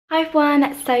Hi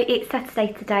everyone, so it's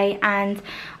Saturday today and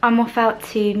I'm off out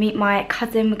to meet my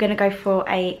cousin. We're going to go for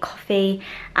a coffee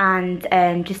and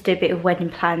just do a bit of wedding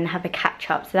plan and have a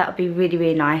catch up, so that would be really,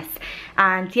 really nice.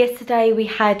 And yesterday we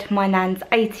had my nan's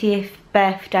 80th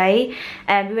birthday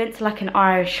and we went to like an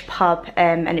Irish pub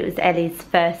and it was Ellie's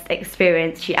first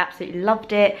experience. She absolutely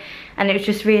loved it and it was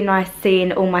just really nice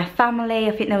seeing all my family.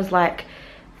 I think there was like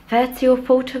 30 or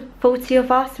 40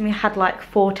 of us and we had like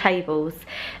 4 tables,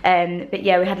 but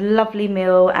yeah, we had a lovely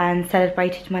meal and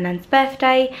celebrated my nan's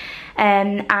birthday,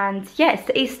 and yeah, it's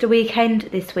the Easter weekend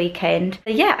this weekend,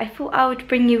 so yeah, I thought I would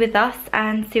bring you with us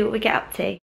and see what we get up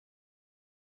to.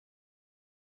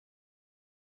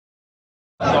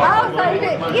 Ellie,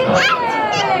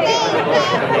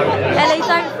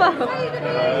 don't fall.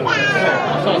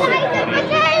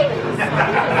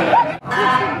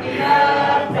 Happy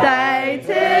birthday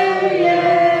to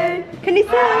you. Can you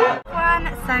say?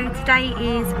 So today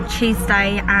is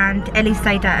Tuesday and Ellie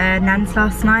stayed at her nan's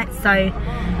last night, so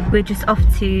we're just off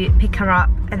to pick her up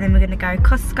and then we're going to go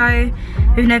Costco.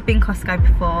 We've never been Costco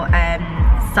before,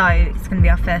 so it's going to be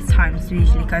our first time, so we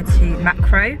usually go to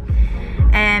Macro.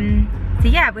 So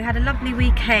yeah, we had a lovely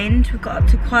weekend. We got up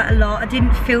to quite a lot. I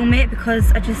didn't film it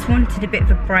because I just wanted a bit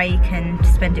of a break and to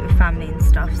spend it with family and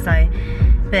stuff, so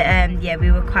but yeah,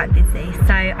 we were quite busy,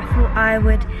 so I thought I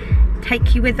would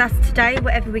take you with us today,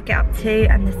 whatever we get up to,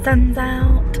 and the sun's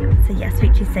out, so yeah,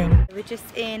 speak to you soon. We're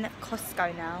just in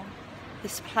Costco now.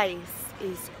 This place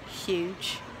is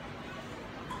huge,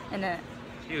 isn't it?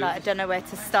 Huge. Like, I don't know where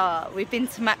to start. We've been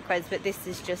to Macros, but this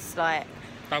is just like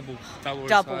double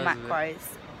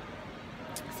Macros.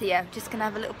 So yeah, I'm just gonna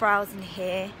have a little browse in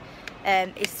here.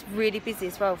 It's really busy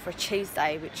as well for a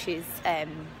Tuesday, which is a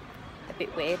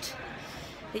bit weird,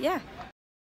 but yeah.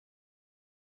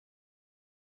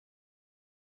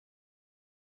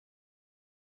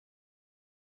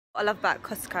 What I love about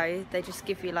Costco, they just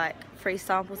give you like free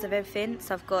samples of everything.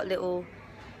 So I've got a little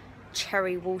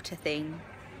cherry water thing.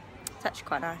 It's actually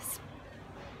quite nice.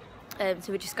 So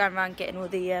we're just going around getting all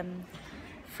the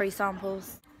free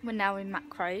samples. We're now in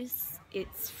Macros.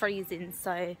 It's freezing,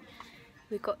 so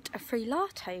we got a free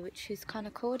latte, which is kind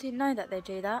of cool. I didn't know that they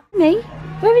do that. Me?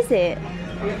 Where is it?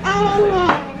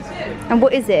 And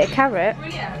what is it? A carrot?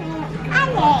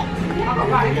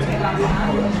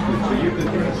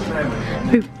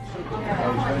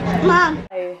 Mom.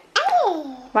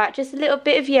 Right, just a little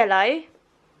bit of yellow.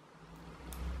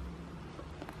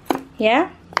 Yeah?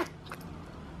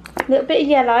 A little bit of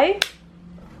yellow.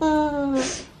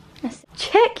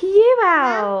 Check you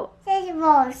out.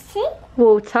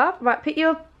 Water. Right, put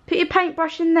your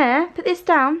paintbrush in there. Put this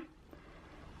down.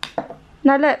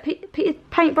 Now look, put your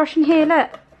paintbrush in here,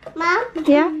 look. Mom?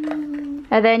 Yeah? And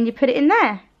then you put it in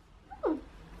there.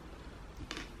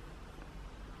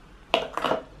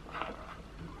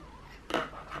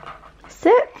 That's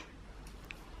it.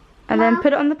 And Mom, then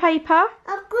put it on the paper.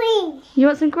 Green. You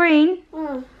want some green?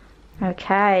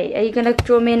 Okay. Are you going to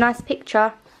draw me a nice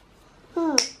picture?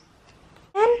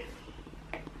 Then?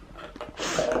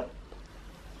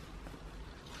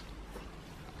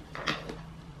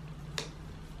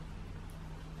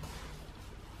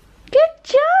 Good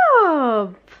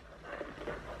job.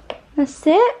 That's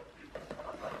it.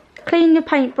 Clean your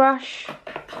paintbrush.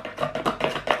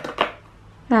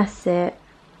 That's it.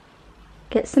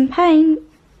 Get some paint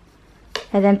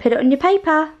and then put it on your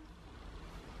paper.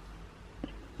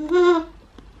 Wow,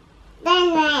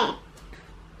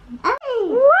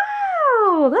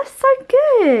 that's so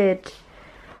good.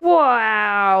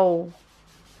 Wow.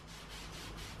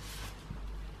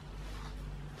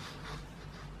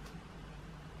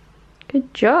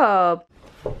 Good job.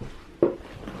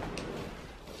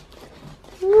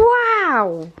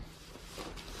 Wow.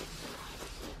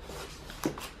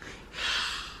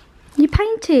 You're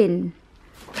painting.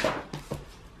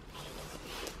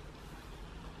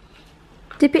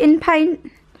 Dip it in paint. Do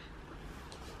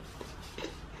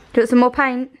you want some more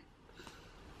paint?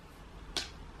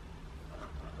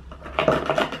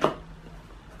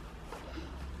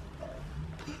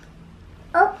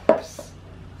 Oops.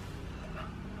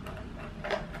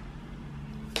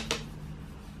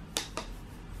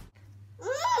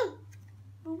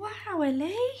 Wow,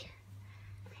 Ellie.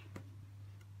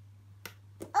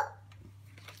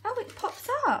 Oh, it pops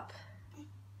up.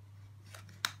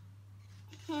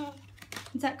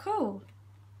 Is that cool?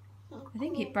 I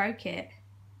think it broke it.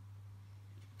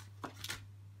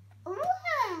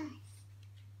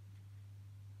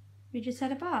 We just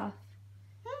had a bath.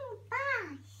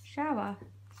 Bath. Shower.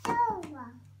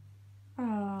 Shower.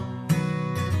 Oh.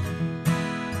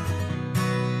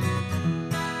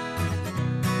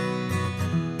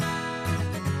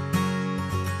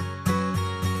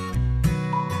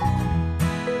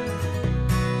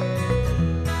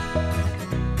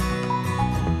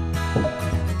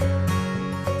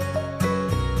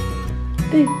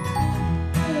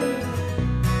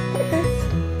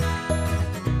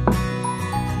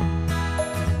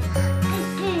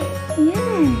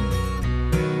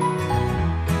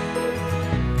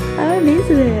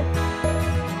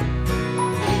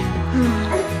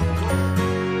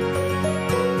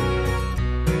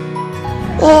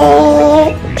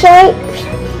 grapes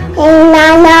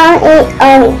banana and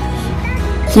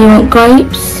orange. So you want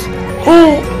grapes,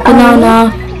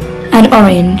 banana and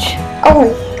orange?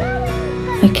 Orange.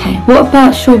 Okay, what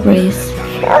about strawberries?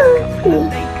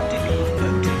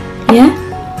 Yeah?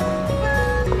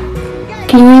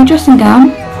 Can you wear your dressing gown?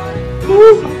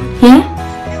 Yeah?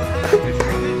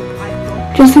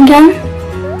 Dressing gown?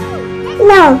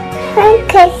 No,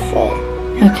 fantasy.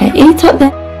 Okay, eat up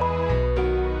there.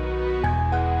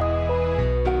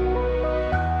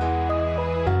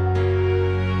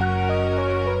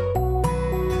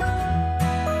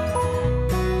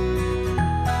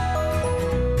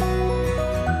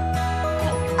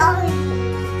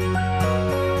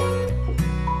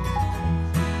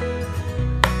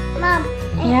 Mom,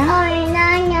 Yeah? orange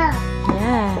nana.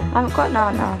 Yeah, I haven't got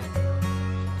Nana.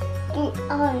 It's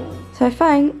orange. So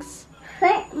thanks.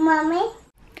 Wait, Mommy.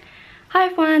 Hi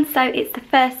everyone, so it's the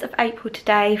 1st of April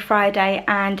today, Friday,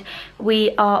 and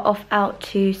we are off out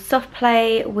to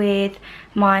Softplay with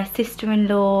my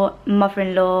sister-in-law,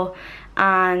 mother-in-law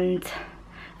and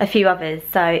a few others.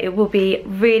 So it will be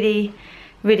really,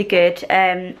 really good.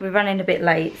 We're running a bit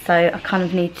late, so I kind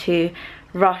of need to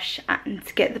rush and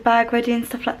get the bag ready and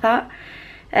stuff like that.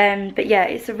 But yeah,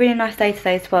 it's a really nice day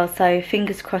today as well, so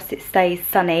fingers crossed it stays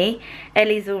sunny.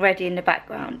 Ellie's already in the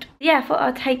background. Yeah, I thought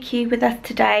I'd take you with us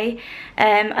today.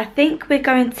 I think we're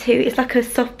going to, it's like a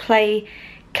soft play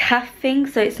calf thing,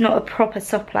 so it's not a proper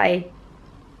soft play.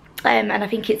 And I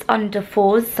think it's under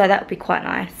 4s, so that would be quite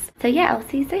nice. So yeah, I'll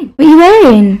see you soon. What are you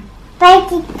wearing?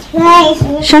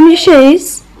 Baby Show me your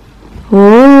shoes.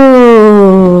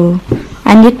 Ooh.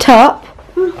 And your top?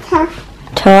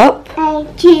 Top.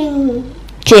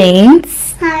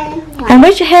 Jeans. And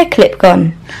where's your hair clip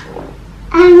gone?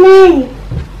 Amen.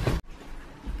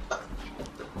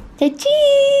 Say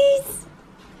cheese.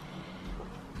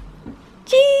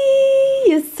 Gee,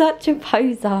 you're such a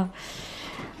poser,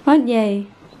 aren't you?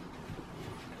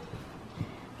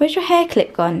 Where's your hair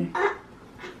clip gone?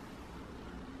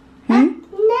 No.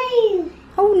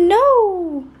 Oh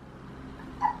no!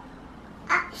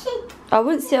 I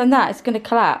wouldn't sit on that, it's going to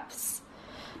collapse.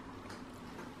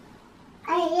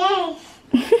 Yes.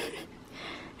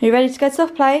 Are you ready to go to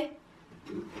soft play?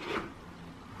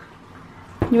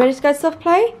 You ready to go to soft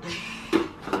play?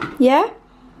 Yeah?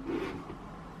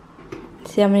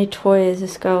 See how many toys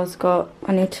this girl's got.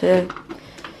 I need to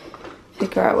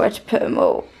figure out where to put them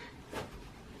all.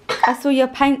 That's all your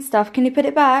paint stuff. Can you put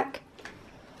it back?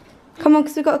 Come on,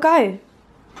 because we've got to go.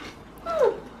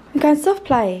 We're going soft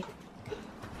play.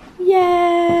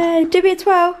 Yay! Do me a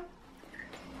twirl.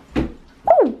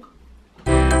 Ooh.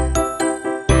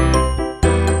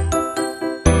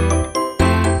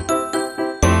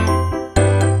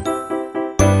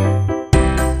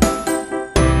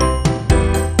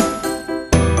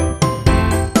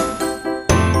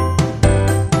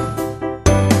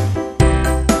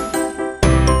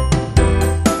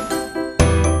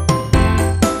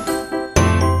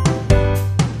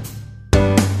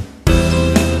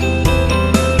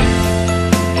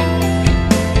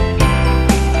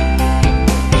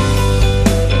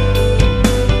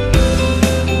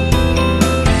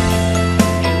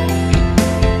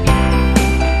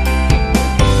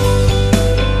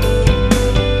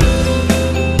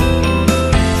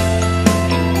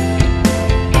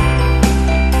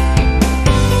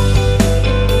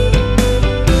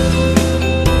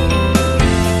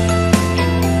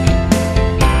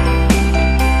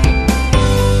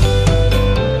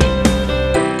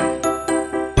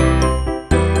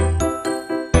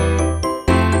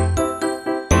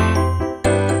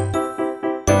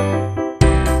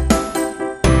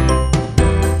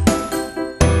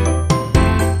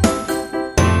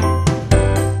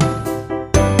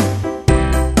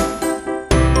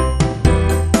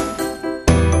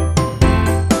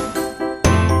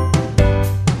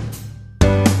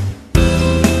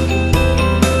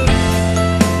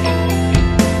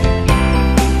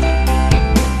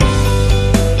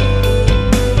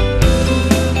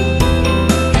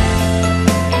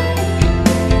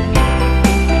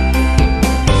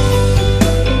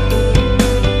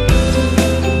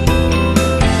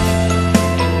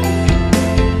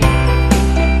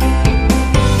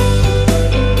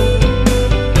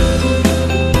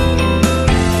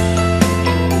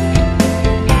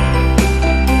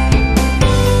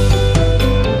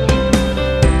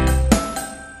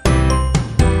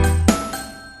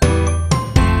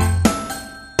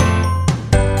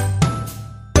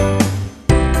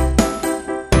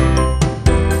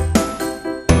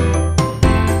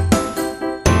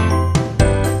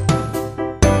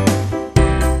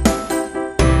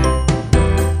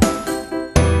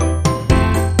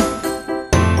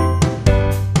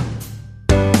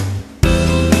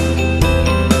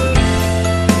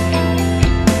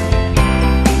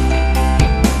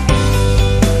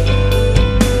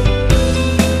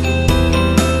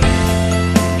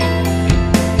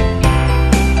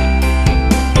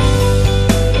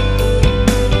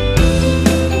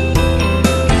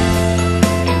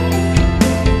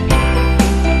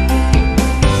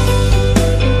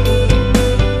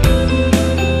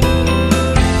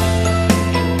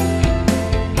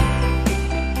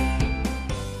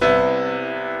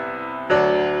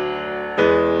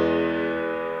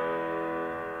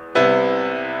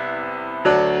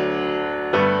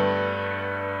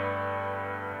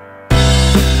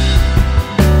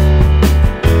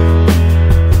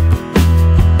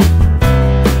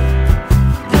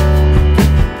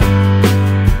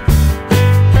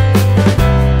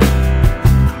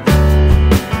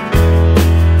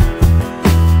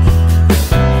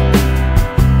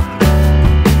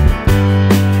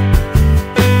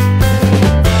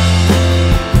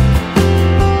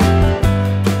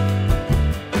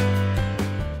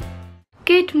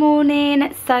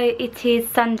 So it is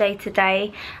Sunday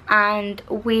today and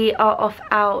we are off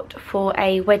out for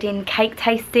a wedding cake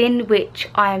tasting, which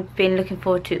I've been looking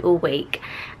forward to all week.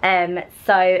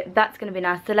 So that's going to be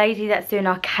nice. The lady that's doing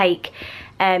our cake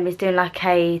is doing like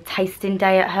a tasting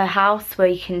day at her house where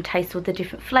you can taste all the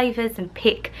different flavours and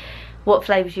pick what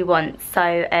flavours you want. So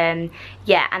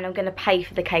yeah, and I'm going to pay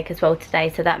for the cake as well today,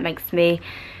 so that makes me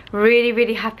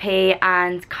really happy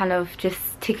and kind of just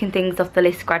ticking things off the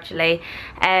list gradually.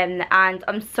 And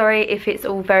I'm sorry if it's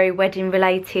all very wedding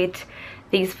related,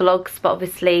 these vlogs, but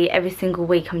obviously every single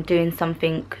week I'm doing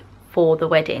something for the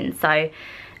wedding. So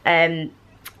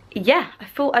yeah, I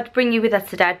thought I'd bring you with us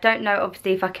today. I don't know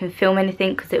obviously if I can film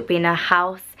anything because it'll be in a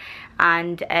house,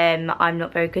 and I'm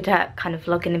not very good at kind of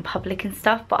vlogging in public and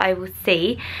stuff, but I will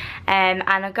see. And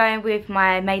I'm going with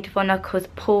my maid of honour because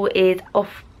Paul is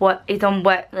off work,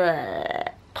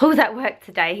 Paul's at work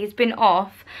today. He's been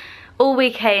off all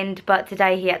weekend, but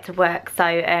today he had to work,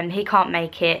 so he can't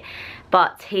make it,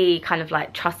 but he kind of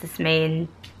like trusts me and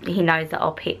he knows that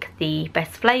I'll pick the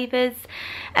best flavours.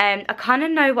 I kind of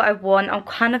know what I want. I'm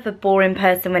kind of a boring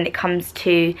person when it comes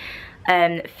to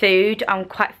food. I'm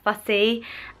quite fussy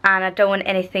and I don't want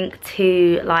anything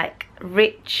too like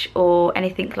rich or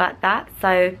anything like that.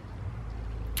 So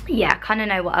yeah, I kind of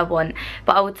know what I want,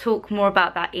 but I will talk more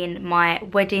about that in my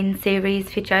wedding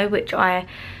series video, which I'm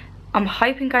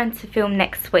hoping going to film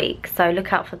next week, so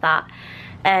look out for that.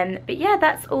 But yeah,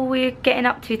 that's all we're getting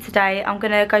up to today. I'm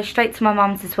gonna go straight to my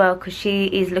mum's as well because she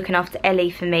is looking after Ellie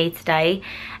for me today,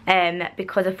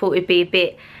 because I thought it'd be a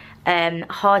bit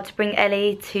hard to bring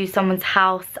Ellie to someone's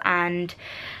house, and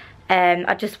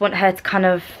I just want her to kind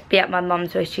of be at my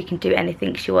mum's where she can do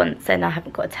anything she wants and I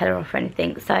haven't got to tell her off or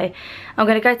anything. So I'm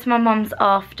going to go to my mum's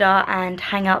after and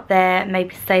hang out there,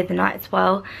 maybe stay the night as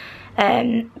well.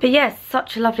 But yeah,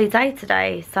 such a lovely day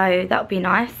today, so that'll be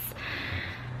nice.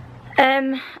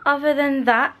 Other than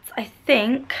that, I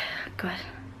think, God,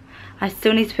 I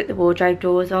still need to put the wardrobe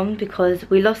doors on because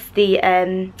we lost the,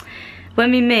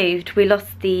 when we moved, we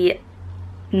lost the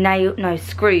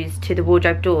screws to the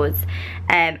wardrobe doors,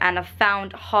 and I've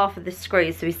found half of the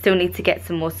screws, so we still need to get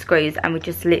some more screws, and we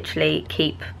just literally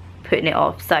keep putting it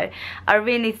off. So I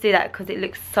really need to do that because it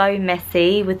looks so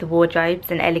messy with the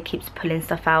wardrobes and Ellie keeps pulling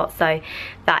stuff out, so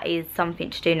that is something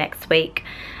to do next week.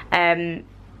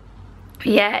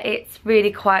 Yeah, it's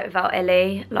really quiet without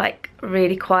Ellie, like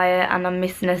really quiet, and I'm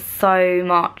missing her so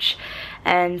much,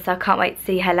 so I can't wait to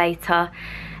see her later.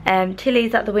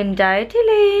 Tilly's at the window.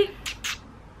 Tilly!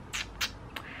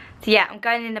 So yeah, I'm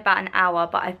going in about an hour,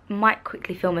 but I might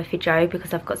quickly film a video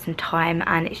because I've got some time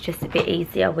and it's just a bit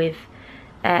easier with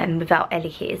without Ellie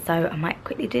here, so I might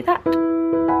quickly do that.